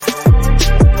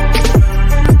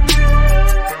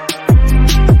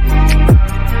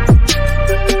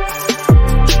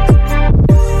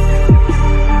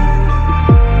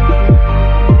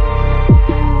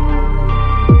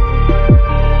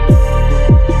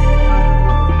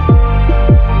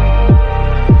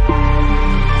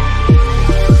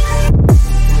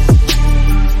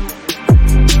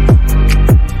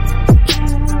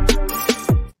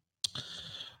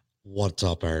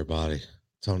up, everybody?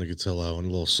 Tony Cotillo in a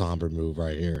little somber move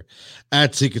right here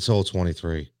at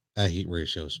TCotillo23, at Heat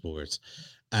Ratio Sports,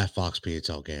 at Fox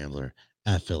PHL Gambler,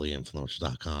 at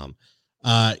PhillyInfluencer.com.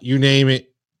 You name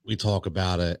it, we talk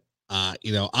about it. I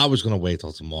was gonna wait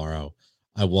till tomorrow.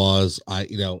 I was in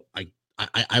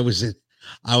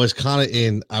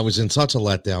such a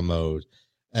letdown mode,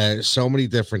 so many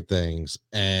different things,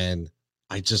 and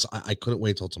I couldn't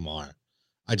wait till tomorrow.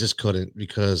 I just couldn't,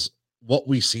 because what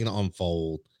we've seen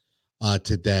unfold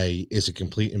today is a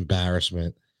complete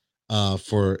embarrassment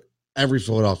for every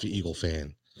Philadelphia Eagle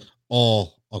fan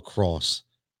all across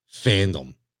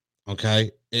fandom. Okay,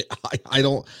 I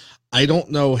don't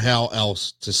know how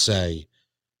else to say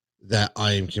that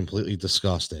I am completely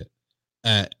disgusted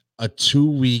at a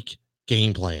 2-week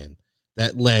game plan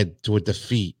that led to a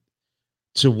defeat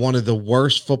to one of the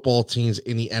worst football teams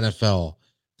in the NFL,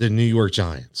 the New York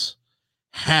Giants.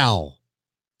 How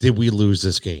did we lose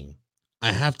this game?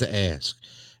 I have to ask,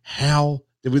 how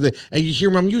did we? And you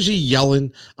hear me, I'm usually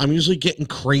yelling. I'm usually getting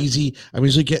crazy. I'm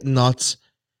usually getting nuts.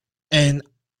 And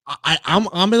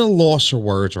I'm at a loss for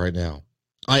words right now.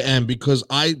 I am, because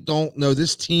I don't know.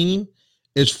 This team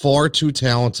is far too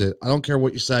talented. I don't care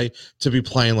what you say, to be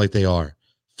playing like they are.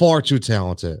 Far too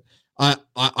talented.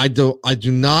 I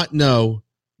do not know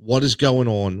what is going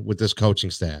on with this coaching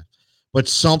staff, but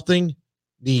something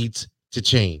needs to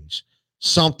change.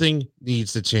 Something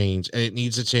needs to change, and it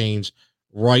needs to change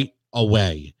right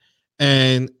away.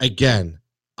 And again,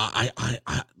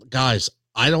 guys,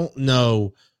 I don't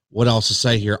know what else to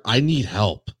say here. I need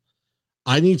help.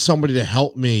 I need somebody to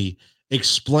help me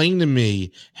explain to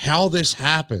me how this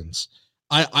happens.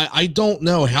 I don't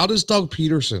know. How does Doug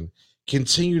Peterson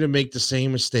continue to make the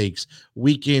same mistakes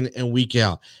week in and week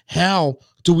out? How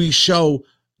do we show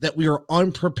that we are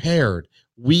unprepared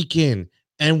week in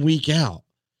and week out?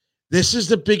 This is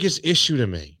the biggest issue to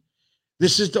me.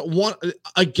 This is the one,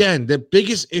 again, the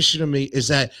biggest issue to me is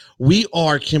that we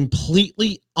are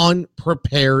completely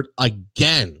unprepared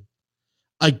again.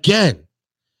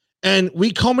 And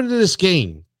we come into this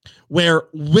game where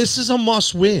this is a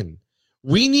must win.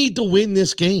 We need to win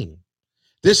this game.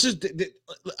 This is,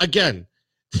 again,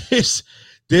 this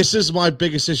is my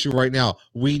biggest issue right now.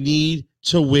 We need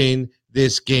to win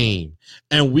this game.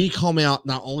 And we come out,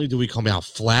 not only do we come out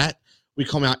flat, we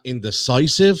come out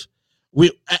indecisive.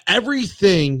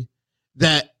 Everything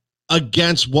that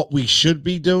against what we should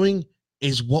be doing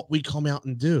is what we come out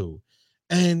and do.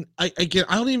 And I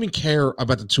don't even care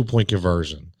about the 2-point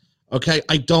conversion. Okay,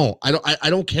 I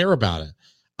don't care about it.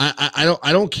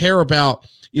 I don't care about,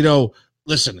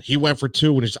 listen, he went for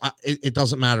 2 and it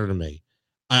doesn't matter to me.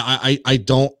 I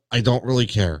don't really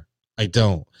care. I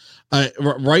don't.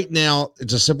 Right now,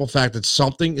 it's a simple fact that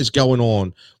something is going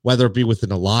on, whether it be within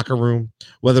the locker room,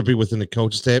 whether it be within the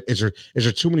coaching staff. Is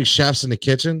there too many chefs in the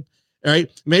kitchen? All right,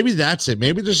 maybe that's it.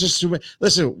 Maybe there's just too many.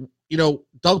 Listen,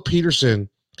 Doug Peterson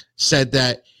said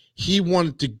that he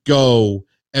wanted to go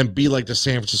and be like the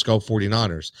San Francisco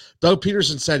 49ers. Doug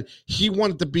Peterson said he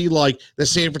wanted to be like the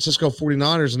San Francisco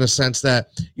 49ers in the sense that,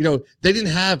 they didn't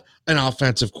have an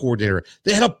offensive coordinator.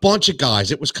 They had a bunch of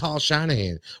guys. It was Kyle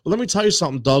Shanahan. Well, let me tell you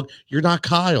something, Doug. You're not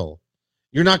Kyle.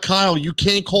 You're not Kyle. You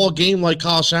can't call a game like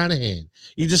Kyle Shanahan.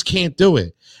 You just can't do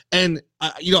it. And,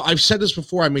 I've said this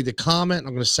before. I made the comment.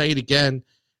 I'm going to say it again.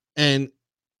 And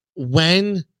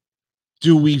when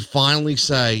do we finally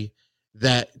say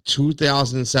that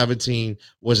 2017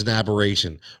 was an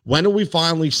aberration? When do we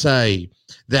finally say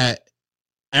that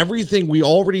everything we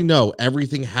already know,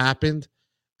 everything happened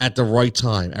at the right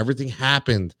time? Everything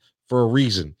happened for a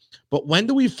reason. But when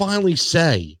do we finally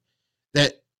say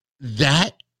that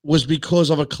that was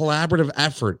because of a collaborative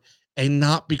effort and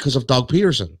not because of Doug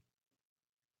Peterson?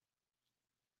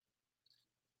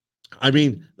 I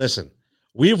mean, listen,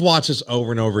 we've watched this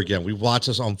over and over again. We've watched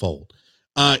this unfold.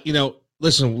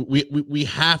 Listen, we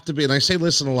have to be, and I say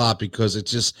listen a lot because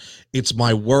it's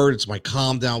my word, it's my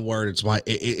calm down word, it's my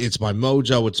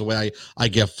mojo, it's the way I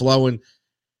get flowing.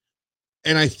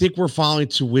 And I think we're falling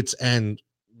to wit's end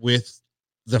with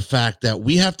the fact that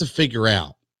we have to figure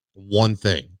out one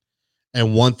thing,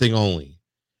 and one thing only.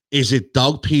 Is it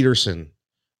Doug Peterson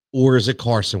or is it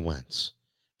Carson Wentz?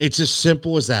 It's as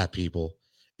simple as that, people.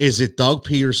 Is it Doug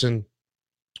Peterson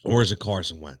or is it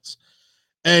Carson Wentz?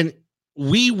 And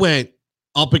we went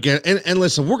up again, and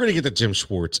listen, we're going to get to Jim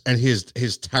Schwartz and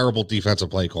his terrible defensive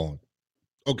play calling,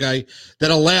 okay,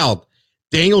 that allowed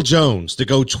Daniel Jones to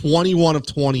go 21 of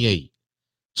 28.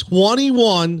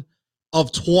 21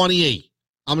 of 28.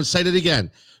 I'm going to say that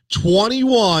again.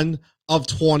 21 of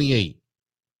 28.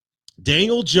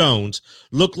 Daniel Jones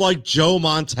looked like Joe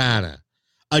Montana.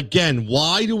 Again,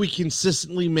 why do we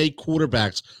consistently make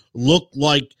quarterbacks look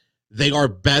like they are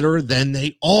better than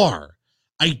they are?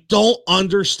 I don't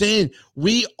understand.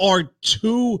 We are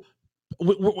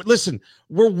listen,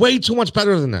 we're way too much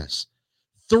better than this.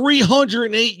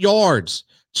 308 yards,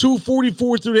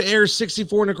 244 through the air,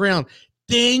 64 on the ground.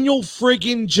 Daniel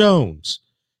friggin' Jones.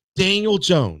 Daniel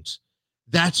Jones.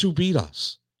 That's who beat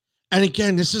us. And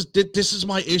again, this is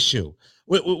my issue.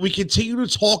 We continue to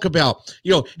talk about,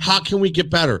 how can we get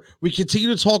better? We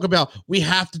continue to talk about we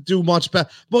have to do much better.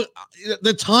 But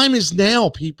the time is now,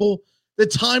 people. The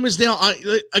time is now.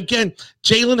 Again,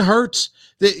 Jalen Hurts,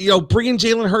 bringing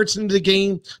Jalen Hurts into the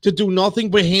game to do nothing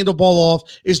but hand the ball off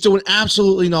is doing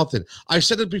absolutely nothing. I've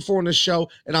said it before on the show,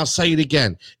 and I'll say it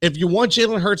again. If you want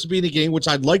Jalen Hurts to be in the game, which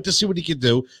I'd like to see what he can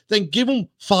do, then give him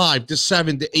 5 to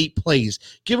 7 to 8 plays.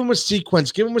 Give him a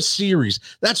sequence. Give him a series.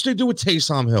 That's what they do with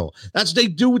Taysom Hill. That's what they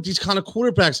do with these kind of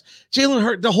quarterbacks. Jalen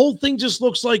Hurts, the whole thing just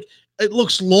looks like it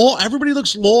looks lost. Everybody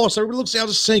looks lost. Everybody looks out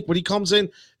of sync. When he comes in,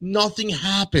 nothing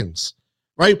happens.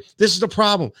 Right? This is the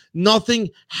problem. Nothing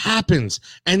happens.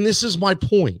 And this is my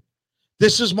point.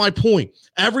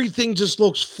 Everything just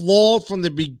looks flawed from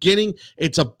the beginning.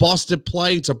 It's a busted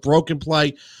play. It's a broken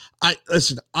play. I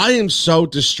am so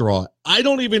distraught. I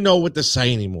don't even know what to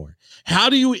say anymore. How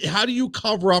do you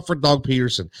cover up for Doug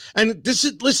Peterson? And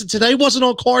today wasn't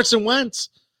on Carson Wentz.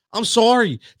 I'm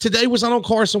sorry. Today was not on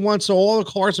Carson Wentz. So all the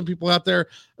Carson people out there,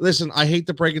 listen, I hate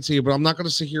to break it to you, but I'm not going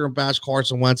to sit here and bash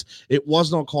Carson Wentz. It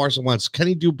wasn't on Carson Wentz. Can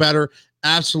he do better?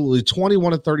 Absolutely.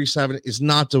 21-37 is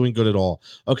not doing good at all.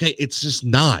 Okay. It's just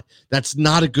not. That's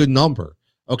not a good number.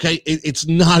 Okay. It's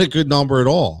not a good number at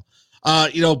all.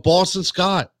 Boston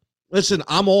Scott. Listen,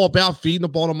 I'm all about feeding the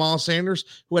ball to Miles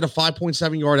Sanders, who had a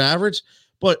 5.7 yard average,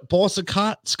 but Boston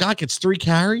Scott gets 3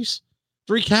 carries.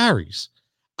 3 carries.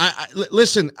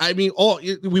 Listen, I mean,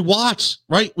 we watched,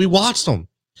 right? We watched them.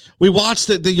 We watched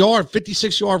the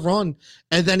 56-yard run,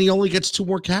 and then he only gets 2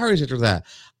 more carries after that.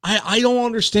 I don't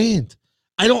understand.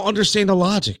 I don't understand the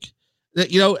logic.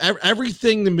 That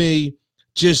everything to me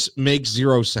just makes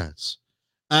 0 sense.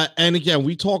 And again,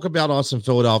 we talk about us in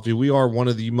Philadelphia. We are one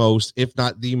of the most, if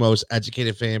not the most,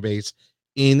 educated fan base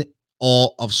in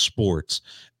all of sports.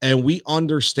 And we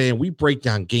understand, we break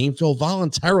down game film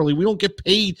voluntarily. We don't get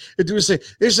paid to do this.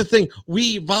 Here's the thing.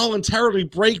 We voluntarily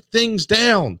break things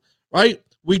down, right?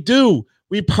 We do.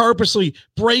 We purposely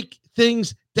break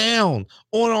things down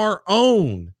on our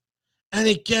own. And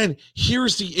again,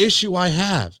 here's the issue I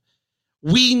have.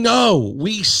 We know,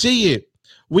 we see it.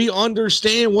 We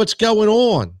understand what's going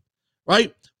on,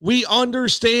 right? We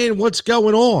understand what's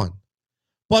going on.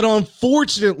 But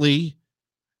unfortunately,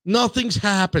 nothing's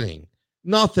happening.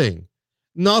 Nothing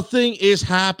is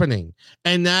happening.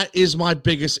 And that is my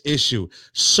biggest issue.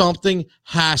 Something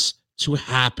has to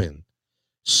happen.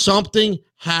 Something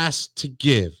has to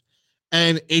give.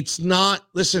 And it's not,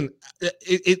 listen,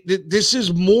 this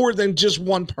is more than just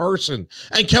one person.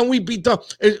 And can we be done?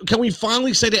 Can we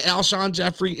finally say that Alshon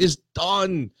Jeffrey is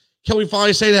done? Can we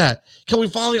finally say that? Can we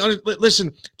finally,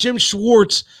 listen, Jim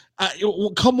Schwartz,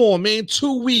 come on, man,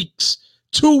 2 weeks.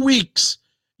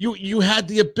 You had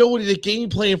the ability to game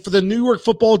plan for the New York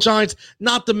Football Giants,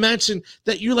 not to mention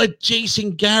that you let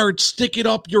Jason Garrett stick it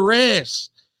up your ass.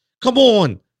 Come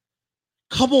on,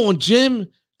 Jim.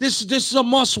 This is a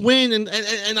must win, and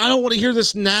I don't want to hear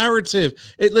this narrative.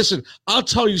 Listen, I'll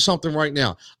tell you something right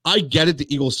now. I get it.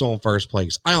 The Eagles still in first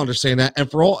place. I understand that, and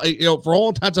for all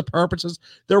intents and purposes,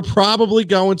 they're probably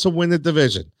going to win the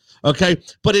division. Okay,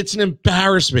 but it's an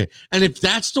embarrassment. And if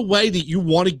that's the way that you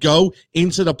want to go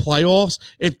into the playoffs,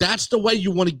 if that's the way you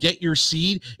want to get your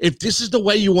seed, if this is the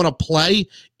way you want to play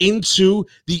into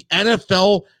the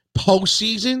NFL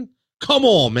postseason, come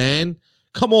on, man.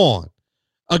 Come on.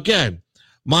 Again,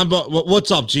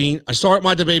 what's up, Gene? I start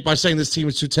my debate by saying this team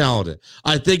is too talented.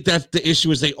 I think that the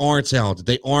issue is they aren't talented.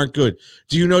 They aren't good.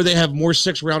 Do you know they have more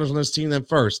 6-rounders on this team than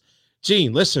first?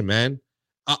 Gene, listen, man.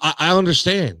 I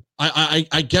understand.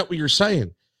 I get what you're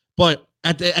saying. But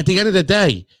at the end of the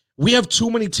day, we have too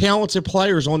many talented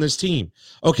players on this team.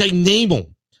 Okay, name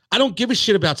them. I don't give a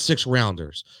shit about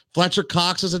 6-rounders. Fletcher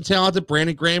Cox isn't talented.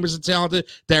 Brandon Graham isn't talented.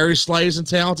 Darius Slay isn't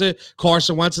talented.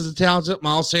 Carson Wentz isn't talented.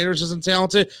 Miles Sanders isn't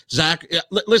talented.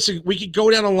 Listen, we could go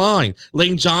down the line.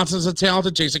 Lane Johnson isn't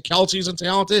talented. Jason Kelce isn't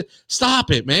talented. Stop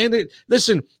it, man.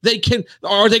 Listen,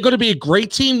 are they going to be a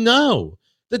great team? No.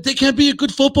 That they can be a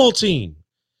good football team.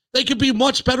 They could be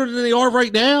much better than they are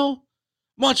right now.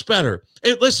 Much better.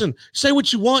 Hey, listen, say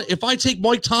what you want. If I take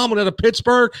Mike Tomlin out of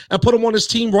Pittsburgh and put him on his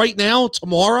team right now,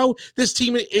 tomorrow, this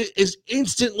team is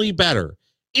instantly better.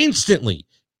 Instantly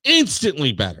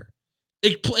better.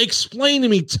 Explain to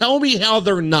me. Tell me how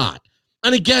they're not.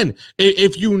 And again,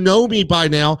 if you know me by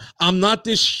now, I'm not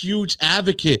this huge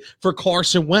advocate for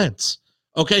Carson Wentz.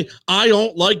 Okay, I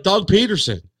don't like Doug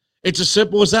Peterson. It's as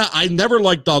simple as that. I never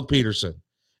liked Doug Peterson.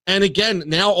 And again,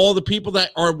 now all the people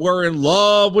that were in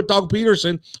love with Doug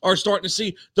Peterson are starting to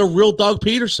see the real Doug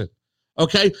Peterson.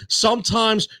 Okay,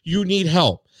 sometimes you need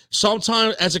help.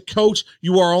 Sometimes as a coach,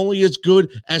 you are only as good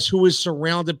as who is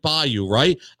surrounded by you,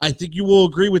 right? I think you will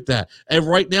agree with that. And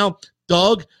right now,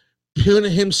 Doug put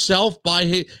himself by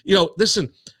his,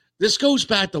 listen, this goes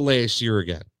back to last year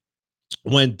again.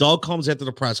 When Doug comes into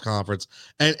the press conference,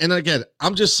 and again,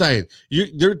 I'm just saying,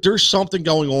 there's something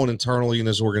going on internally in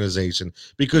this organization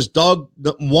because Doug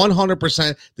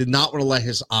 100% did not want to let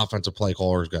his offensive play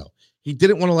callers go. He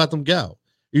didn't want to let them go.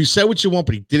 You say what you want,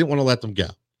 but he didn't want to let them go.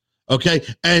 Okay,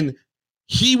 and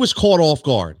he was caught off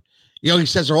guard. He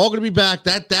says they're all going to be back.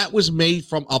 That was made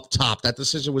from up top. That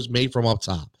decision was made from up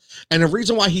top. And the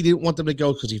reason why he didn't want them to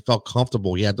go because he felt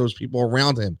comfortable. He had those people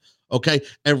around him. Okay.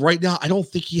 And right now, I don't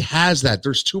think he has that.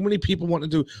 There's too many people wanting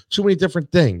to do too many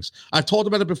different things. I've talked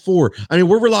about it before. I mean,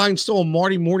 we're relying still on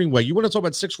Marty Morningway. You want to talk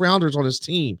about 6-rounders on his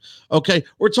team. Okay.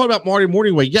 We're talking about Marty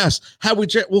Morningway. Yes.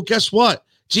 Well, guess what?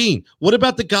 Gene, what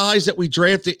about the guys that we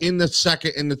drafted in the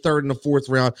second and the third and the fourth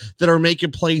round that are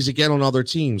making plays again on other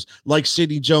teams, like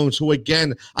Sidney Jones, who,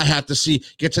 again, I have to see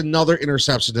gets another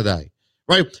interception today,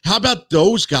 right? How about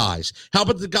those guys? How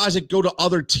about the guys that go to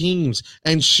other teams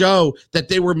and show that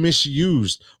they were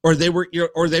misused or they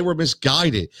were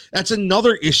misguided? That's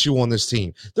another issue on this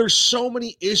team. There's so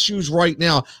many issues right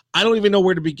now. I don't even know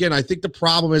where to begin. I think the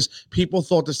problem is people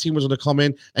thought this team was going to come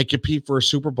in and compete for a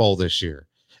Super Bowl this year.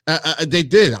 They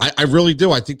did. I really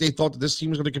do. I think they thought that this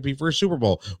team was going to compete for a Super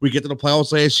Bowl. We get to the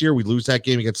playoffs last year. We lose that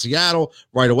game against Seattle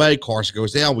right away. Carson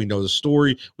goes down. We know the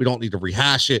story. We don't need to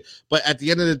rehash it. But at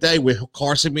the end of the day, with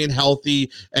Carson being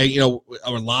healthy and, a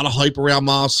lot of hype around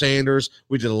Miles Sanders,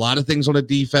 we did a lot of things on the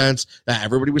defense that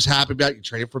everybody was happy about. You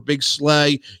traded for Big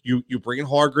Slay. You bringing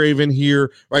Hargrave in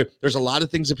here, right? There's a lot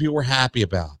of things that people were happy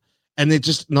about. And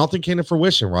nothing came to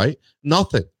fruition, right?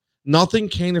 Nothing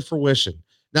came to fruition.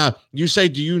 Now, you say,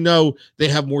 do you know they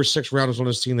have more 6-rounders on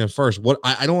this team than first? What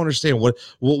I don't understand. What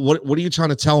are you trying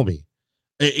to tell me?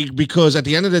 Because at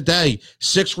the end of the day,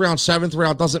 6th round, 7th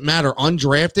round doesn't matter.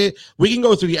 Undrafted, we can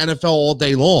go through the NFL all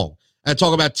day long and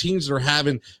talk about teams that are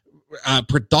having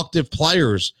productive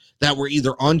players that were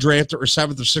either undrafted or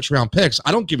 7th or 6th round picks.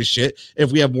 I don't give a shit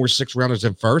if we have more 6-rounders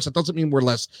than first. That doesn't mean we're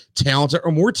less talented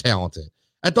or more talented.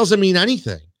 That doesn't mean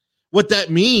anything. What that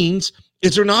means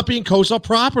is they're not being coached up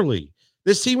properly.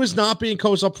 This team is not being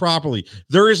coached up properly.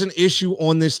 There is an issue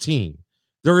on this team.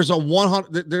 There is a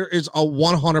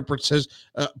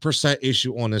 100%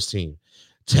 issue on this team.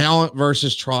 Talent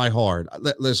versus try hard.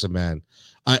 Listen, man.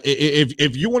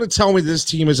 If you want to tell me this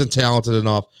team isn't talented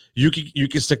enough, you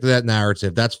can stick to that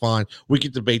narrative. That's fine. We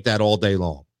can debate that all day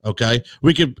long. Okay,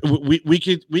 we can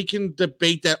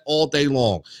debate that all day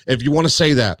long if you want to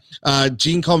say that.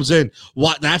 Gene comes in.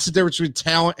 That's the difference between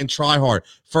talent and try hard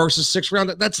versus 6th round.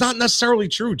 That's not necessarily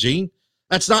true, Gene.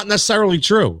 That's not necessarily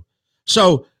true.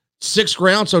 So 6th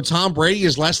round. So Tom Brady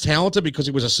is less talented because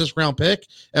he was a 6th round pick.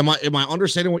 Am I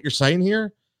understanding what you're saying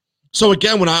here? So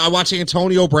again, when I watch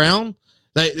Antonio Brown.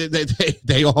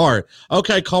 They are.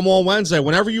 Okay, come on Wednesday.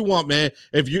 Whenever you want, man.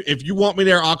 If you want me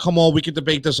there, I'll come on. We can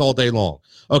debate this all day long.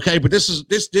 Okay, but this is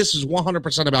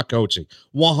 100% about coaching.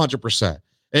 100%.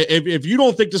 If you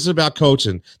don't think this is about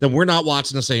coaching, then we're not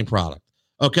watching the same product.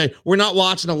 Okay, we're not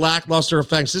watching a lackluster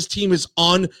offense. This team is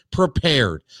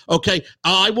unprepared. Okay,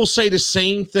 I will say the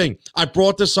same thing. I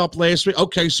brought this up last week.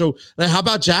 Okay, so how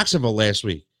about Jacksonville last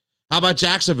week? How about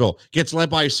Jacksonville gets led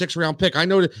by a 6th round pick? I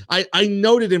know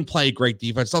they didn't play great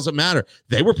defense. Doesn't matter.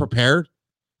 They were prepared.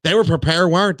 They were prepared,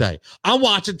 weren't they? I'm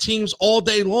watching teams all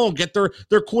day long get their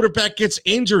quarterback gets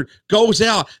injured, goes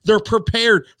out. They're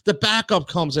prepared. The backup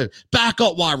comes in.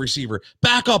 Backup wide receiver.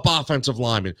 Backup offensive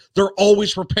lineman. They're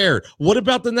always prepared. What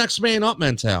about the next man up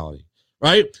mentality?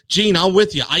 Right? Gene, I'm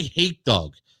with you. I hate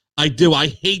Doug. I do.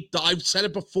 I've said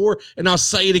it before, and I'll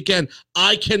say it again.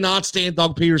 I cannot stand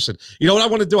Doug Peterson. You know what I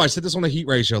want to do? I said this on the Heat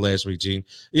Ratio last week, Gene.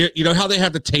 You know how they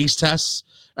have the taste tests?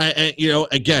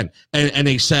 Again, and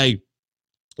they say,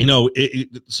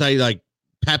 say like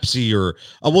Pepsi or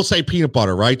we'll say peanut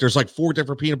butter, right? There's like 4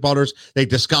 different peanut butters. They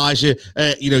disguise it.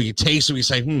 You taste it. You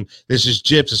say, this is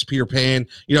Jif, this is Peter Pan.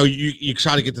 You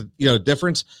try to get the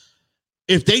difference.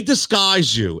 If they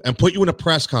disguise you and put you in a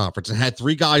press conference and had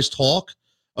 3 guys talk,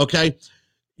 okay,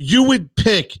 you would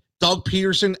pick Doug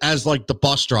Peterson as like the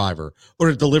bus driver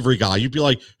or the delivery guy. You'd be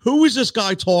like, who is this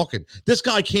guy talking? This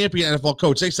guy can't be an NFL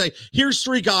coach. They say, here's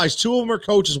 3 guys. 2 of them are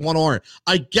coaches, 1 aren't.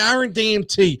 I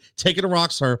guarantee, taking a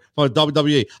rock star from the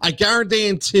WWE, I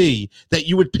guarantee that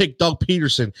you would pick Doug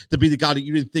Peterson to be the guy that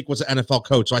you didn't think was an NFL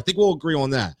coach. So I think we'll agree on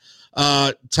that.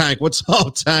 Tank, what's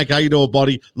up, Tank? How you doing,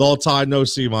 buddy? Long time no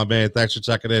see, my man. Thanks for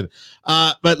checking in.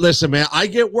 But listen, man, I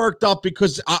get worked up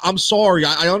because I'm sorry.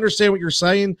 I understand what you're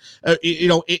saying,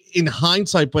 in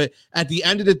hindsight, but at the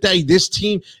end of the day, this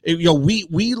team,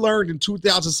 we learned in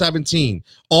 2017,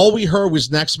 all we heard was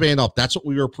next man up. That's what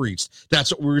we were preached. That's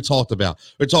what we were talked about.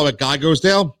 We're talking about guy goes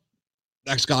down,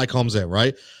 next guy comes in,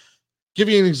 right? Give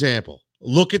you an example.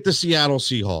 Look at the Seattle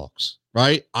Seahawks,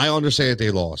 right? I understand that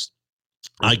they lost.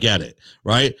 I get it,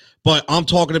 right? But I'm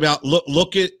talking about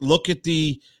look at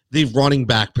the running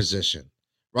back position,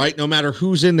 right? No matter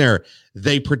who's in there,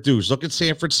 they produce. Look at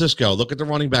San Francisco. Look at the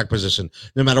running back position.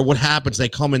 No matter what happens, they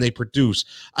come and they produce.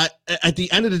 At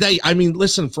the end of the day, I mean,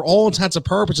 listen, for all intents and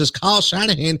purposes, Kyle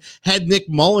Shanahan had Nick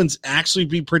Mullins actually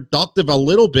be productive a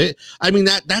little bit. I mean,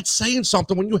 that's saying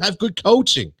something when you have good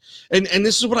coaching. And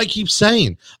this is what I keep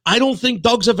saying. I don't think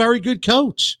Doug's a very good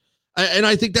coach. And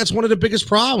I think that's one of the biggest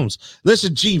problems.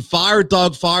 Listen, Gene, fire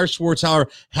Doug, fire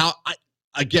Schwartzauer.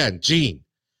 Gene,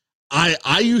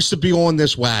 I used to be on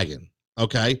this wagon,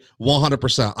 okay?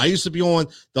 100%. I used to be on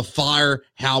the fire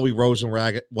Howie Rosen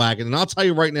wagon. And I'll tell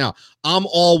you right now, I'm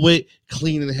all with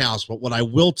cleaning the house. But what I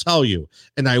will tell you,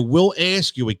 and I will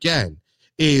ask you again,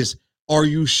 is are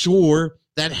you sure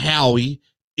that Howie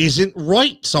isn't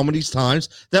right some of these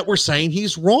times that we're saying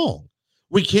he's wrong?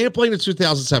 We can't blame the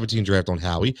 2017 draft on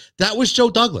Howie. That was Joe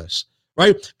Douglas,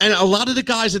 right? And a lot of the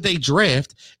guys that they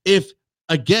draft, if,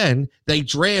 again, they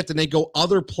draft and they go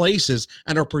other places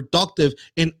and are productive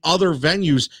in other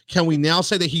venues, can we now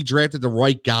say that he drafted the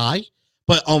right guy?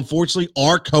 But unfortunately,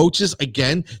 our coaches,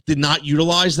 again, did not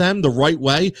utilize them the right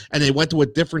way, and they went to a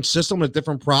different system, a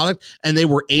different product, and they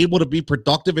were able to be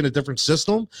productive in a different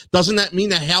system. Doesn't that mean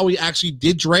that Howie actually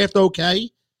did draft okay?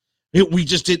 We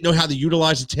just didn't know how to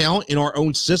utilize the talent in our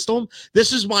own system.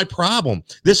 This is my problem.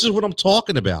 This is what I'm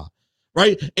talking about,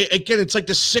 right? Again, it's like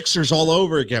the Sixers all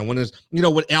over again. When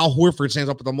when Al Horford stands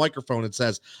up at the microphone and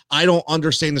says, I don't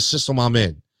understand the system I'm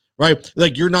in, right?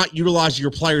 Like you're not utilizing your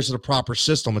players in the proper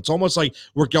system. It's almost like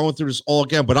we're going through this all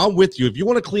again, but I'm with you. If you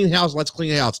want to clean house, let's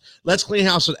clean house. Let's clean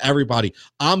house with everybody.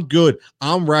 I'm good.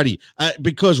 I'm ready.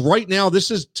 Because right now,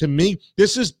 to me,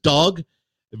 this is Doug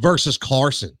versus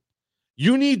Carson.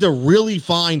 You need to really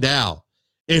find out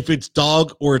if it's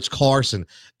Doug or it's Carson.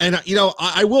 And,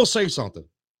 I will say something.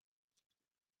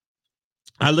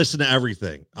 I listen to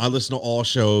everything. I listen to all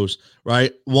shows,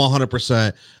 right?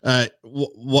 100%.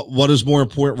 What is more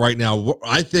important right now?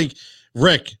 I think,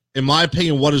 Rick, in my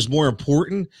opinion, what is more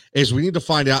important is we need to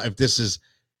find out if this is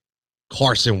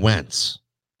Carson Wentz.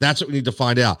 That's what we need to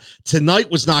find out. Tonight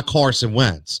was not Carson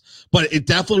Wentz, but it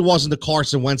definitely wasn't the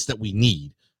Carson Wentz that we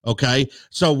need. Okay,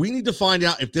 so we need to find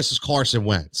out if this is Carson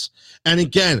Wentz. And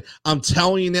again, I'm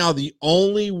telling you now, the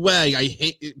only way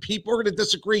people are going to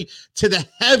disagree to the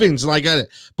heavens, and I get it.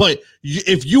 But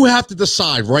if you have to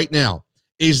decide right now,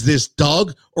 is this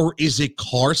Doug or is it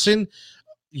Carson?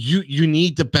 You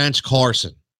need to bench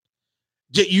Carson.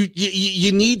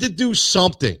 You need to do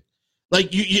something.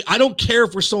 Like I don't care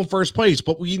if we're still in first place,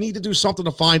 but you need to do something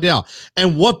to find out.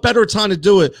 And what better time to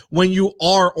do it when you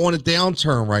are on a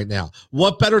downturn right now?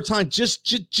 What better time just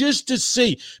to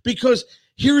see? Because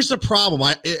here's the problem.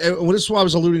 This is what I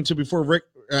was alluding to before Rick.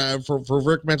 For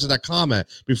Rick mentioned that comment.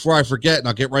 Before I forget, and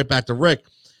I'll get right back to Rick.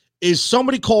 Is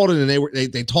somebody called in and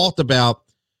they talked about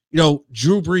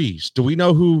Drew Brees? Do we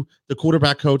know who the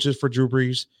quarterback coach is for Drew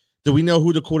Brees? Do we know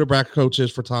who the quarterback coach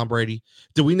is for Tom Brady?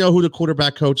 Do we know who the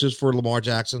quarterback coach is for Lamar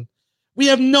Jackson? We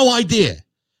have no idea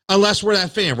unless we're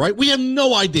that fan, right? We have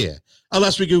no idea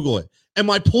unless we Google it. And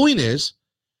my point is,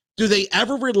 do they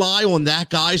ever rely on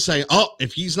that guy saying, oh,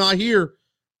 if he's not here,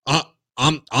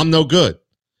 I'm no good?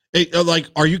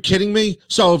 Are you kidding me?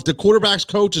 So if the quarterback's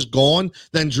coach is gone,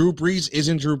 then Drew Brees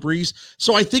isn't Drew Brees.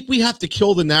 So I think we have to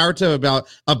kill the narrative about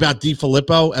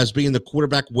DeFilippo as being the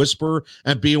quarterback whisperer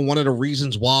and being one of the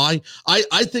reasons why.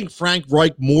 I think Frank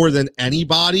Reich, more than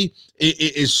anybody,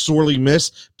 is sorely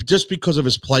missed just because of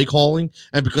his play calling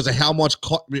and because of how much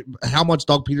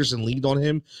Doug Peterson leaned on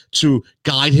him to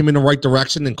guide him in the right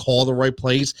direction and call the right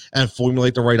plays and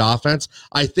formulate the right offense.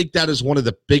 I think that is one of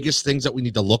the biggest things that we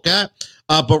need to look at.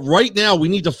 But But right now, we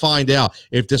need to find out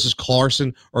if this is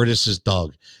Carson or this is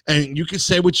Doug. And you can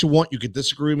say what you want. You can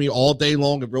disagree with me all day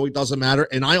long. It really doesn't matter.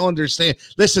 And I understand.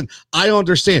 Listen, I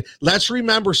understand. Let's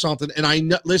remember something.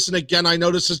 And listen again, I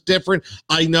know this is different.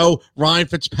 I know Ryan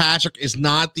Fitzpatrick is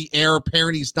not the heir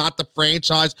apparent. He's not the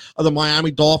franchise of the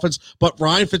Miami Dolphins. But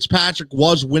Ryan Fitzpatrick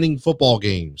was winning football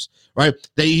games. Right?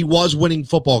 He was winning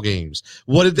football games.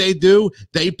 What did they do?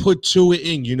 They put Tua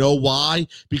in. You know why?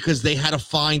 Because they had to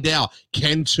find out,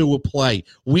 can Tua play?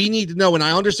 We need to know, and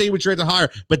I understand what you're at the hire,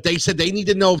 but they said they need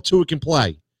to know if Tua can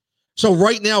play. So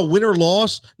right now, win or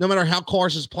loss, no matter how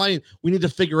Carson's playing, we need to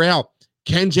figure out,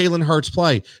 can Jalen Hurts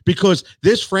play? Because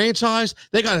this franchise,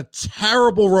 they got a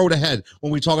terrible road ahead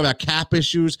when we talk about cap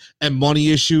issues and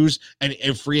money issues and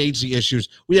free agency issues.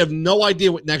 We have no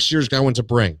idea what next year's going to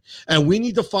bring. And we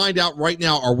need to find out right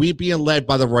now, are we being led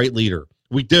by the right leader?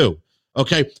 We do.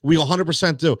 Okay, we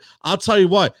 100% do. I'll tell you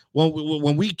what,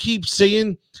 when we keep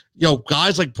seeing,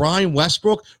 guys like Brian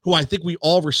Westbrook, who I think we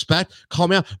all respect,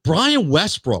 come out. Brian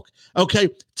Westbrook, okay,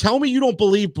 tell me you don't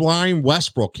believe Brian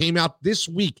Westbrook came out this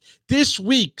week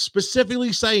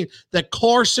specifically saying that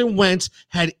Carson Wentz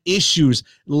had issues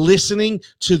listening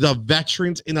to the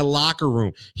veterans in the locker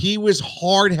room. He was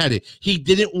hard-headed. He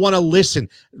didn't want to listen.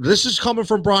 This is coming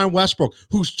from Brian Westbrook,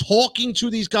 who's talking to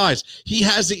these guys. He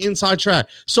has the inside track.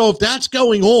 So if that's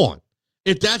going on,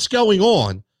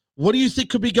 what do you think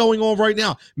could be going on right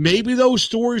now? Maybe those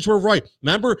stories were right.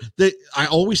 Remember that I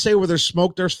always say, where there's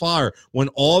smoke, there's fire. When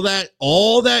all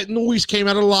that noise came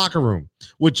out of the locker room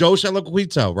with Joe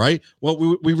Selaquito, right?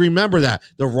 Well, we remember that.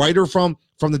 The writer from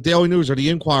the Daily News or the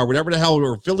Inquirer, whatever the hell,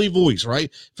 or Philly Voice, right?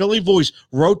 Philly Voice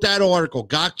wrote that article,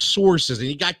 got sources, and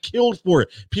he got killed for it.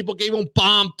 People gave him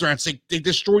bomb threats. They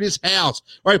destroyed his house,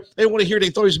 right? They didn't want to hear. They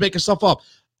thought he was making stuff up.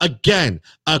 Again,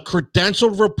 a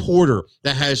credentialed reporter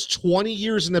that has 20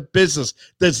 years in the business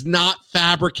does not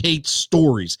fabricate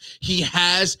stories. He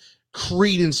has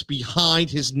credence behind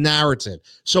his narrative.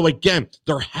 So again,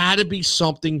 there had to be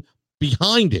something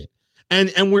behind it.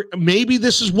 And maybe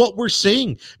this is what we're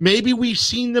seeing. Maybe we've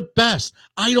seen the best.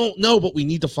 I don't know, but we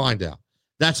need to find out.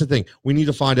 That's the thing. We need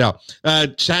to find out.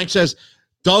 Shank says,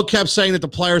 Doug kept saying that the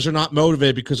players are not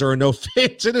motivated because there are no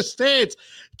fans in the stands.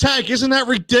 Tank, isn't that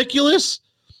ridiculous?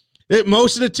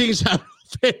 Most of the teams have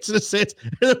fans in the stands.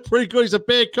 They're pretty good. He's a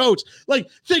bad coach. Like,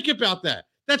 think about that.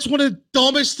 That's one of the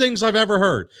dumbest things I've ever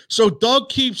heard. So Doug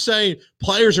keeps saying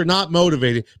players are not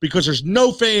motivated because there's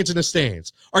no fans in the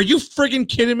stands. Are you friggin'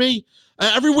 kidding me?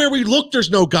 Everywhere we look, there's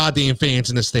no goddamn fans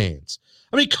in the stands.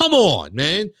 I mean, come on,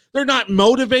 man. They're not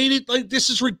motivated. Like, this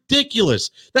is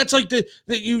ridiculous. That's like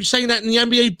you saying that in the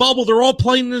NBA bubble. They're all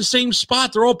playing in the same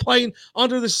spot. They're all playing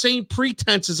under the same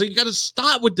pretenses. You got to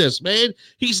stop with this, man.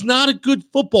 He's not a good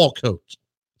football coach.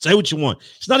 Say what you want.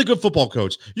 He's not a good football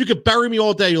coach. You could bury me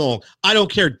all day long. I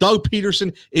don't care. Doug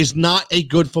Peterson is not a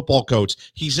good football coach.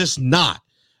 He's just not.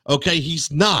 Okay,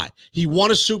 he's not. He won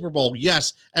a Super Bowl,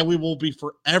 yes, and we will be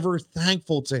forever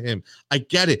thankful to him. I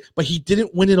get it, but he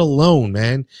didn't win it alone,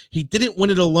 man. He didn't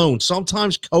win it alone.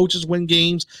 Sometimes coaches win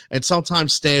games, and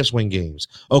sometimes staffs win games.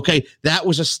 Okay, that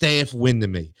was a staff win to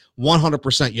me,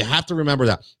 100%. You have to remember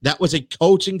that. That was a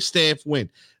coaching staff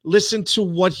win. Listen to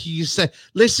what he said.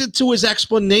 Listen to his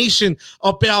explanation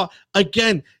about,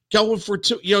 again, going for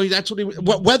two, that's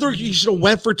what whether he should have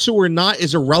went for two or not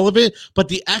is irrelevant. But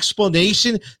the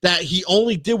explanation that he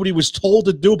only did what he was told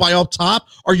to do by up top.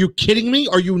 Are you kidding me?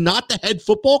 Are you not the head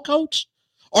football coach?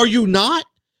 Are you not?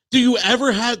 Do you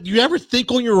ever think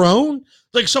on your own?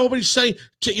 Like somebody saying,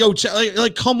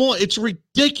 like, come on, it's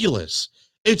ridiculous.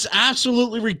 It's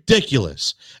absolutely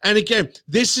ridiculous. And again,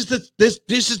 this is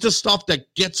the stuff that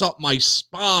gets up my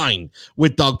spine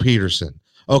with Doug Peterson.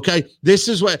 Okay, this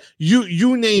is what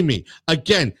you name me.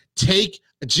 Again, take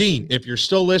Gene, if you're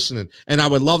still listening, and I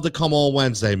would love to come on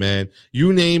Wednesday, man.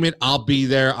 You name it, I'll be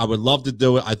there. I would love to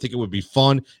do it. I think it would be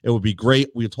fun. It would be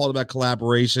great. We talked about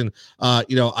collaboration.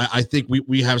 I think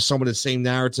we have some of the same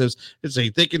narratives. I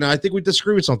think we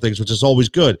disagree with some things, which is always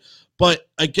good. But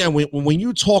again, when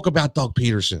you talk about Doug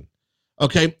Peterson,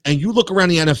 okay, and you look around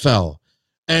the NFL,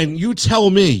 and you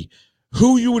tell me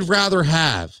who you would rather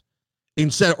have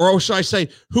instead, or should I say,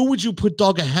 who would you put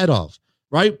Doug ahead of?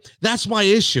 Right? That's my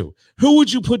issue. Who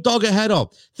would you put Doug ahead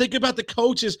of? Think about the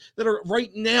coaches that are right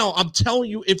now. I'm telling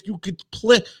you, if you could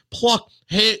pluck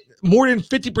more than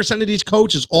 50% of these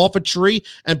coaches off a tree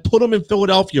and put them in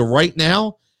Philadelphia right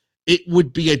now, it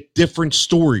would be a different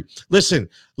story. Listen,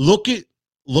 look at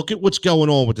what's going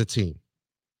on with the team.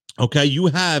 Okay, you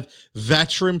have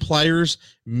veteran players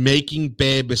making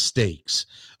bad mistakes.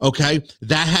 Okay,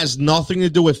 that has nothing to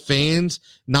do with fans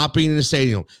not being in the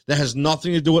stadium. That has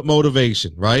nothing to do with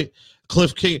motivation, right?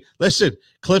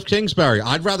 Cliff Kingsbury.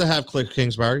 I'd rather have Cliff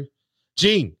Kingsbury.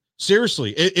 Gene,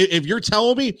 seriously, if you're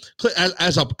telling me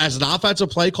as an offensive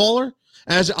play caller,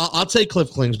 I'll take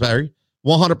Cliff Kingsbury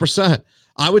 100%.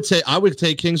 I would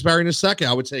take Kingsbury in a second.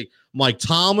 I would take Mike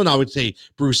Tomlin. I would take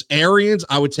Bruce Arians.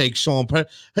 I would take Sean Penn.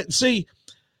 See,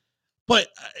 but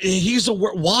he's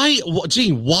why,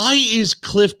 Gene, why is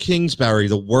Cliff Kingsbury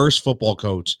the worst football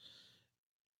coach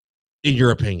in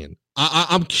your opinion?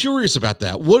 I'm curious about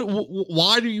that.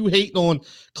 Why do you hate on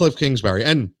Cliff Kingsbury?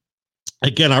 And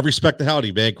again, I respect the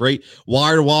howdy, man. Great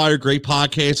Wire to Wire, great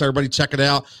podcast. Everybody check it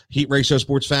out. Heat Ratio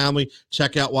Sports Family.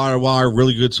 Check out Wire to Wire.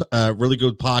 Really good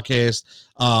podcast.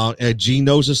 And Gene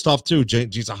knows his stuff too.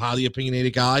 Gene's a highly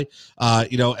opinionated guy.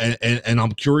 And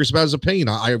I'm curious about his opinion.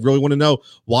 I really want to know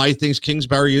why he thinks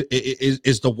Kingsbury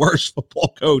is the worst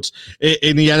football coach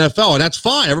in the NFL. And that's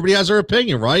fine. Everybody has their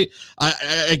opinion, right?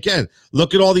 Again,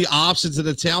 look at all the options and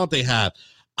the talent they have.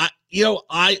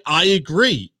 I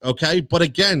agree. Okay. But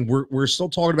again, we're still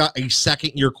talking about a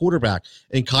second-year quarterback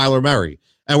in Kyler Murray.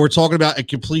 And we're talking about a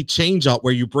complete change up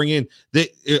where you bring in the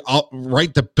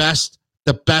best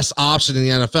option in the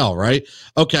NFL, right?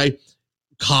 Okay.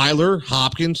 Kyler,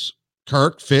 Hopkins,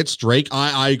 Kirk, Fitz, Drake.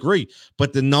 I agree.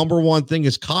 But the number one thing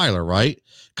is Kyler, right?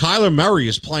 Kyler Murray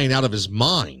is playing out of his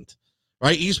mind,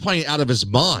 right? He's playing out of his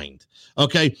mind.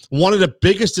 Okay, one of the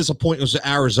biggest disappointments of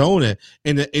Arizona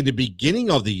in the beginning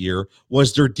of the year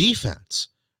was their defense,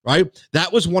 right?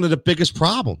 That was one of the biggest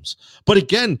problems. But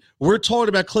again, we're talking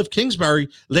about Cliff Kingsbury.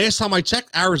 Last time I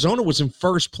checked, Arizona was in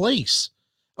first place.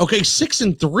 Okay,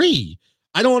 6-3.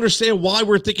 I don't understand why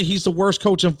we're thinking he's the worst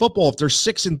coach in football if they're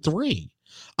 6-3.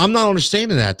 I'm not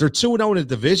understanding that. They're 2-0 in the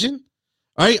division.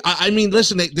 Right? I mean,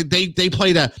 listen, they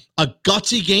played a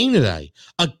gutsy game today,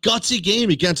 a gutsy game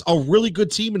against a really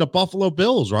good team in the Buffalo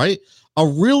Bills, right? A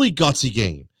really gutsy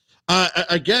game.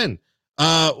 Again,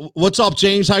 what's up,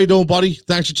 James? How you doing, buddy?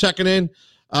 Thanks for checking in.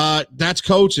 That's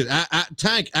coaching.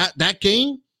 Tank, at that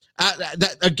game,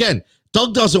 again,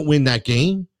 Doug doesn't win that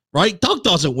game, right? Doug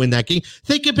doesn't win that game.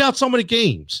 Think about some of the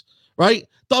games, right?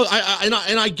 Doug,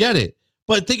 I get it,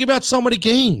 but think about some of the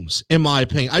games, in my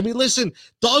opinion. I mean, listen,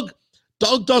 Doug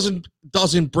doesn't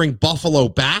bring Buffalo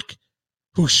back,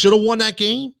 who should have won that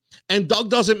game. And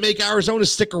Doug doesn't make Arizona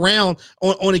stick around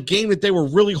on a game that they were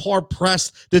really hard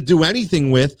pressed to do anything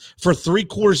with for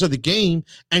 3/4 of the game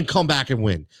and come back and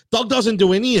win. Doug doesn't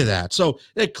do any of that. So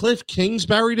Cliff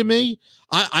Kingsbury, to me,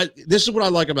 this is what I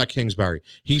like about Kingsbury.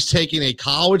 He's taking a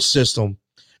college system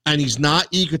and he's not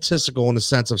egotistical in the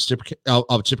sense of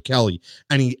Chip Kelly.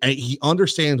 And he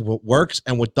understands what works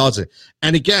and what doesn't.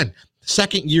 And again,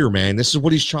 second year, man, this is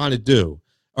what he's trying to do.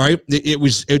 All right.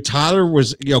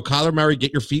 Kyler Murray,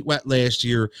 get your feet wet last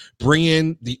year. Bring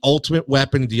in the ultimate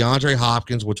weapon, DeAndre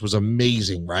Hopkins, which was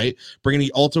amazing, right? Bringing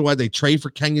the ultimate weapon. They trade for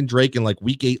Kenyon Drake in like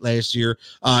week 8 last year.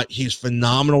 He's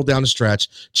phenomenal down the stretch.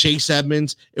 Chase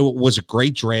Edmonds, it was a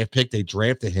great draft pick. They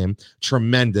drafted him.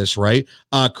 Tremendous, right?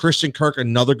 Christian Kirk,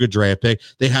 another good draft pick.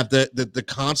 They have the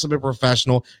consummate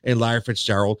professional in Larry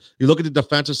Fitzgerald. You look at the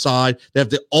defensive side, they have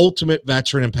the ultimate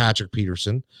veteran in Patrick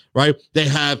Peterson, right? They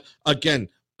have, again,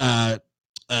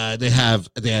 they have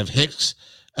Hicks,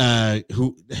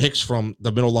 Hicks from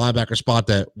the middle linebacker spot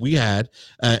that we had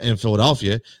in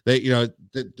Philadelphia. They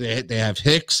have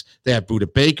Hicks, they have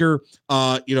Budda Baker,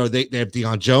 they have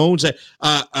Deion Jones, the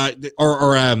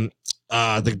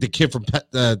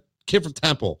kid from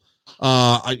Temple.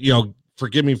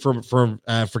 Forgive me for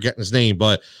forgetting his name,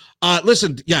 but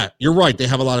listen, yeah, you're right. They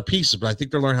have a lot of pieces, but I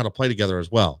think they're learning how to play together as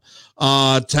well.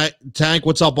 Tank,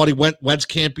 what's up, buddy? Wentz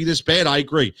can't be this bad. I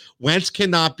agree. Wentz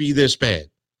cannot be this bad.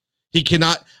 He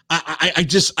cannot.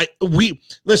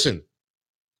 Listen.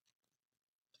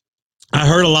 I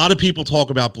heard a lot of people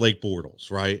talk about Blake Bortles,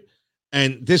 right?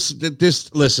 And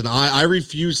listen, I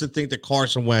refuse to think that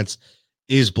Carson Wentz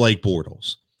is Blake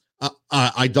Bortles.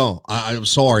 I don't. I'm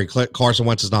sorry. Carson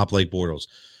Wentz is not Blake Bortles.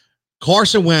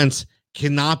 Carson Wentz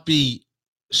cannot be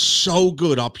so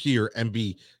good up here and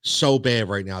be so bad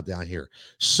right now down here.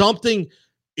 Something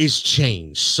is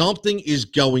changed. Something is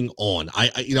going on.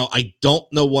 I don't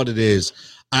know what it is.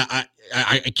 I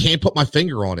can't put my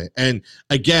finger on it. And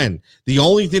again, the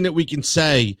only thing that we can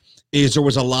say is there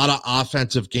was a lot of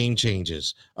offensive game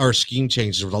changes or scheme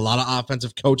changes. There was a lot of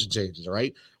offensive coaching changes,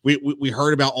 right? We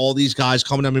heard about all these guys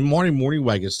coming. I mean, Morning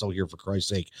Weg is still here, for Christ's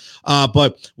sake.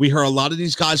 But we heard a lot of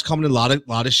these guys coming in, a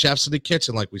lot of chefs in the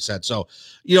kitchen, like we said. So,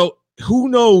 who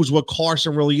knows what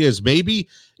Carson really is? Maybe,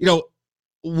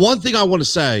 one thing I want to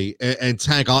say, and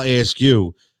Tank, I'll ask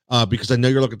you, because I know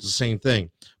you're looking at the same thing.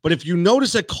 But if you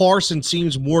notice that Carson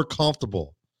seems more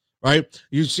comfortable, right?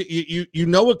 You see, you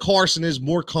know what Carson is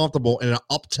more comfortable in an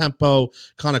up tempo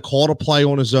kind of call to play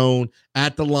on his own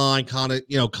at the line kind of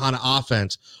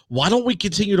offense. Why don't we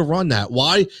continue to run that?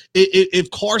 Why,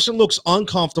 if Carson looks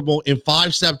uncomfortable in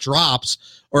 5-step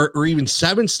drops or even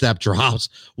 7-step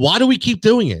drops, why do we keep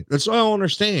doing it? That's what I don't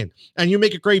understand. And you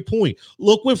make a great point.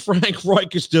 Look what Frank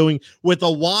Reich is doing with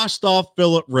a washed off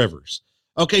Phillip Rivers.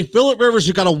 Okay, Phillip Rivers,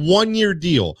 you got a 1-year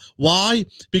deal. Why?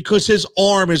 Because his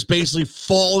arm is basically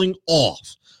falling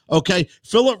off. Okay,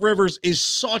 Phillip Rivers is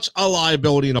such a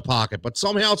liability in the pocket, but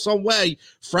somehow, some way,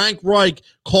 Frank Reich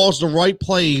calls the right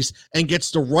plays and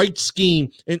gets the right scheme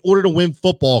in order to win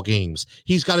football games.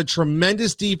 He's got a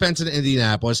tremendous defense in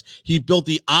Indianapolis. He built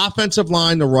the offensive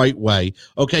line the right way,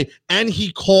 okay, and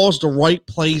he calls the right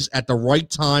plays at the right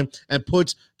time and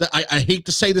puts I hate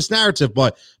to say this narrative,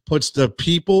 but puts the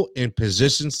people in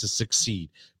positions to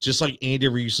succeed, just like Andy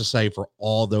Reid used to say for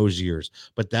all those years.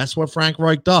 But that's what Frank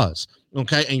Reich does.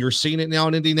 Okay, and you're seeing it now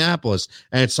in Indianapolis,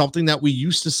 and it's something that we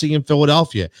used to see in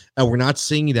Philadelphia, and we're not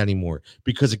seeing it anymore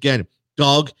because, again,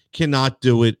 Doug cannot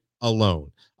do it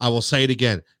alone. I will say it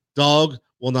again. Doug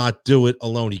will not do it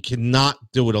alone. He cannot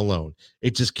do it alone.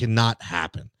 It just cannot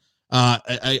happen.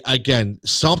 Again,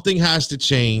 something has to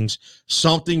change.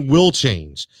 Something will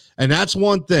change, and that's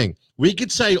one thing. We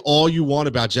could say all you want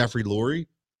about Jeffrey Lurie,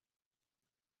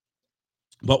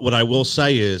 but what I will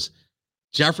say is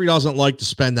Jeffrey doesn't like to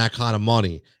spend that kind of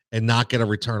money and not get a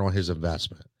return on his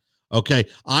investment. Okay,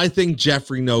 I think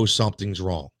Jeffrey knows something's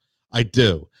wrong. I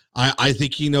do. I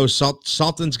think he knows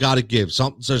something's got to give.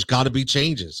 There's got to be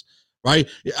changes, right?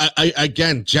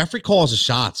 Again, Jeffrey calls the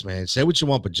shots, man. Say what you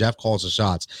want, but Jeff calls the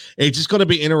shots. It's just going to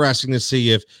be interesting to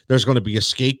see if there's going to be a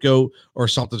scapegoat or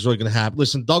something's really going to happen.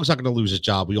 Listen, Doug's not going to lose his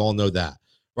job. We all know that.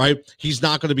 Right? He's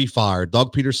not going to be fired.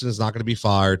 Doug Peterson is not going to be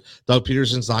fired. Doug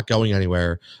Peterson's not going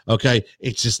anywhere. Okay.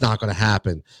 It's just not going to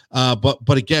happen.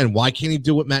 But again, why can't he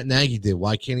do what Matt Nagy did?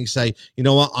 Why can't he say, you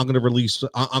know what? I'm going to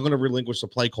relinquish the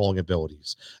play calling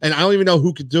abilities. And I don't even know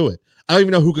who could do it. I don't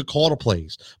even know who could call the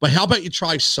plays. But how about you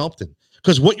try something?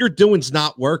 Because what you're doing is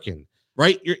not working.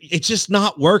 Right? It's just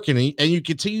not working. And you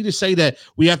continue to say that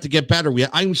we have to get better.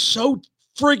 I'm so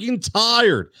friggin'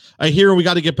 tired. I hear we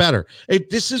got to get better.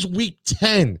 This is week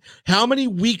 10. How many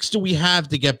weeks do we have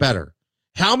to get better?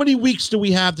 How many weeks do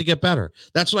we have to get better?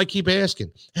 That's what I keep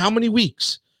asking. How many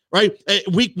weeks? Right?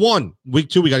 Week 1, week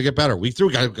 2, we got to get better. Week 3,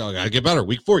 we got to get better.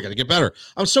 Week 4, we got to get better.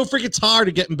 I'm so freaking tired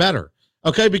of getting better.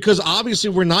 Okay? Because obviously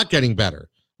we're not getting better.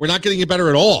 We're not getting it better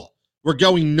at all. We're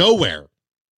going nowhere.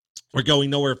 We're going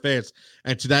nowhere fast.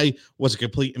 And today was a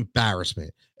complete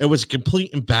embarrassment. It was a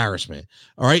complete embarrassment.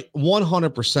 All right.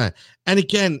 100%. And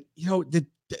again, the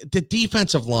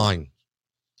defensive line,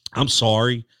 I'm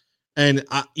sorry. And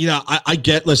I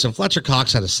get, listen, Fletcher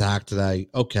Cox had a sack today.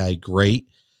 Okay, great.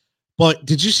 But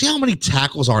did you see how many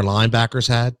tackles our linebackers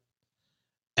had?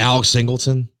 Alex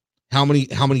Singleton, how many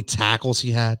tackles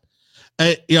he had?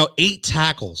 8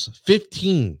 tackles,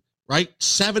 15, right?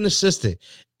 7 assisted.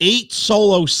 8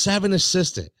 solo, 7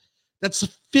 assisted. That's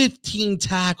 15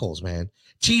 tackles, man.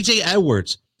 TJ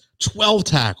Edwards, 12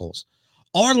 tackles.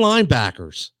 Our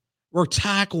linebackers were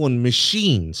tackling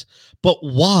machines. But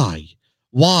why?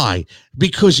 Why?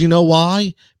 Because you know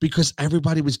why? Because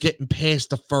everybody was getting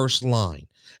past the first line.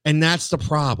 And that's the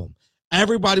problem.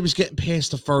 Everybody was getting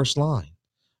past the first line.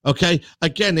 Okay?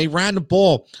 Again, they ran the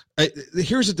ball.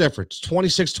 Here's the difference.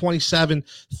 26-27,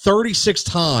 36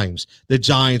 times the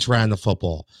Giants ran the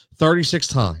football. 36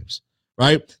 times,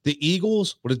 right? The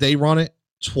Eagles, what did they run it?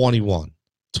 21.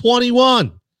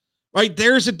 21, right?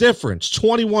 There's a difference.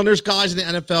 21, there's guys in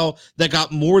the NFL that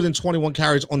got more than 21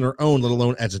 carries on their own, let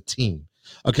alone as a team.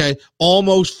 Okay?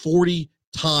 Almost 40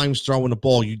 times throwing the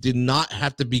ball. You did not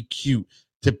have to be cute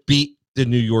to beat the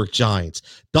New York Giants.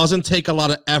 Doesn't take a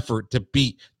lot of effort to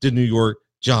beat the New York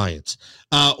Giants.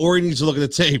 Or he needs to look at the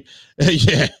tape.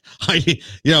 Yeah,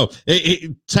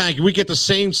 Tank, we get the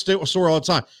same story all the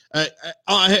time.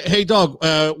 Hey, Doug,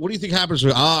 what do you think happens?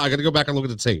 I got to go back and look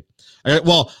at the tape.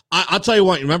 Well, I'll tell you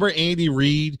what. Remember Andy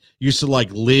Reid used to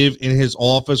live in his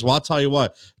office? Well, I'll tell you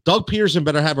what. Doug Peterson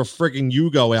better have a freaking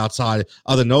Yugo outside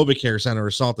of the NovaCare Center or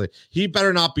something. He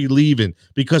better not be leaving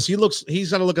because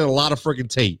he's got to look at a lot of freaking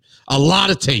tape. A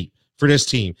lot of tape for this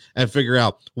team and figure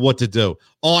out what to do.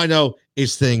 All I know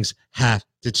is things have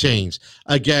to change.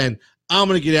 Again, I'm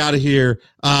going to get out of here.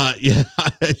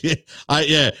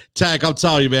 Tank, I'm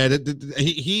telling you, man,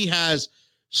 he has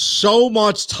so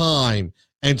much time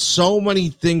and so many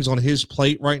things on his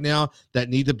plate right now that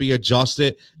need to be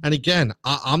adjusted. And again,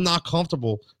 I'm not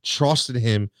comfortable trusting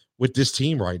him with this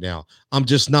team right now. I'm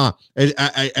just not.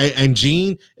 And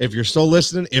Gene, if you're still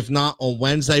listening, if not on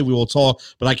Wednesday, we will talk.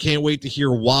 But I can't wait to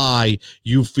hear why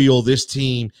you feel this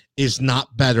team is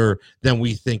not better than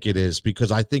we think it is,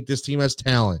 because I think this team has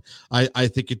talent. I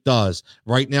think it does.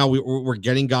 Right now, we're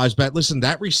getting guys back. Listen,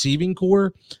 that receiving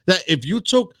core, that if you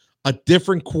took a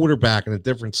different quarterback and a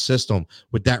different system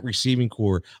with that receiving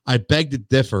core, I beg to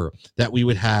differ that we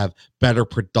would have better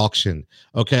production.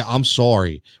 Okay, I'm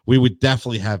sorry. We would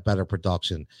definitely have better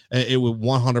production. It would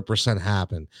 100%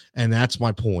 happen. And that's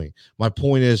my point. My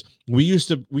point is we used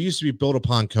to be built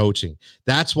upon coaching.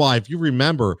 That's why, if you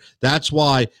remember, that's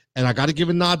why, and I got to give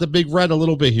a nod to Big Red a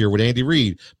little bit here with Andy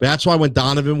Reid, but that's why when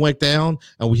Donovan went down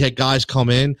and we had guys come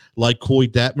in like Coy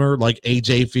Detmer, like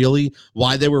AJ Feely,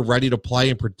 why they were ready to play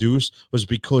and produce was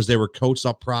because they were coached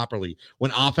up properly.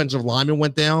 When offensive linemen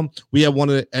went down, we had one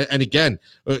of the, and again,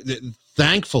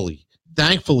 thankfully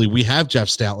we have Jeff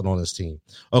Stoutland on this team.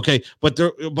 Okay, but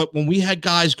when we had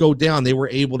guys go down, they were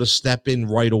able to step in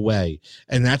right away,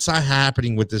 and that's not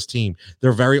happening with this team.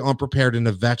 They're very unprepared, and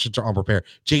the veterans are unprepared.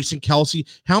 Jason Kelce,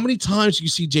 how many times do you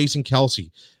see Jason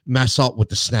Kelce mess up with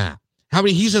the snap? How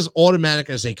many? He's as automatic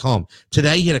as they come.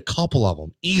 Today, he had a couple of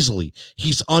them easily.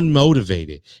 He's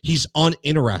unmotivated. He's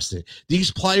uninterested.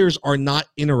 These players are not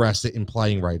interested in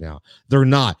playing right now. They're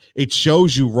not. It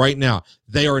shows you right now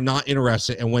they are not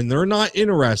interested. And when they're not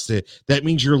interested, that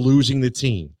means you're losing the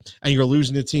team. And you're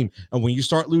losing the team. And when you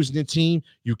start losing the team,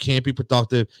 you can't be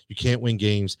productive. You can't win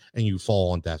games, and you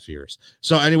fall on deaf ears.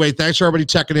 So anyway, thanks for everybody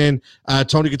checking in.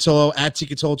 Tony Cotillo at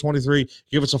TCotillo23.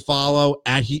 Give us a follow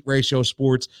at Heat Ratio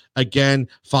Sports. Again,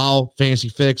 follow Fantasy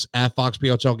Fix at Fox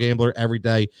PHL Gambler every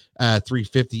day,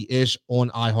 3:50-ish on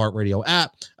iHeartRadio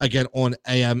app. Again, on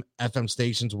AM, FM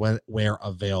stations where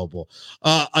available.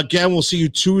 Again, we'll see you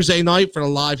Tuesday night for the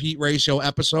live Heat Ratio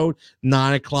episode,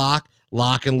 9 o'clock.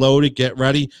 Lock and loaded. Get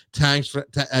ready. Thanks,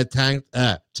 Tank.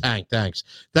 Thanks,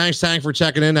 Tank, for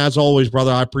checking in. As always,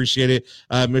 brother, I appreciate it.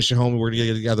 Miss you, homie. We're going to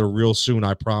get together real soon.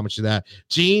 I promise you that.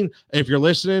 Gene, if you're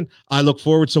listening, I look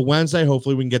forward to Wednesday.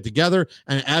 Hopefully we can get together.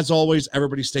 And as always,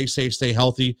 everybody stay safe, stay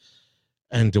healthy.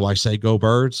 And do I say go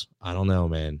Birds? I don't know,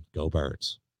 man. Go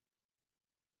Birds.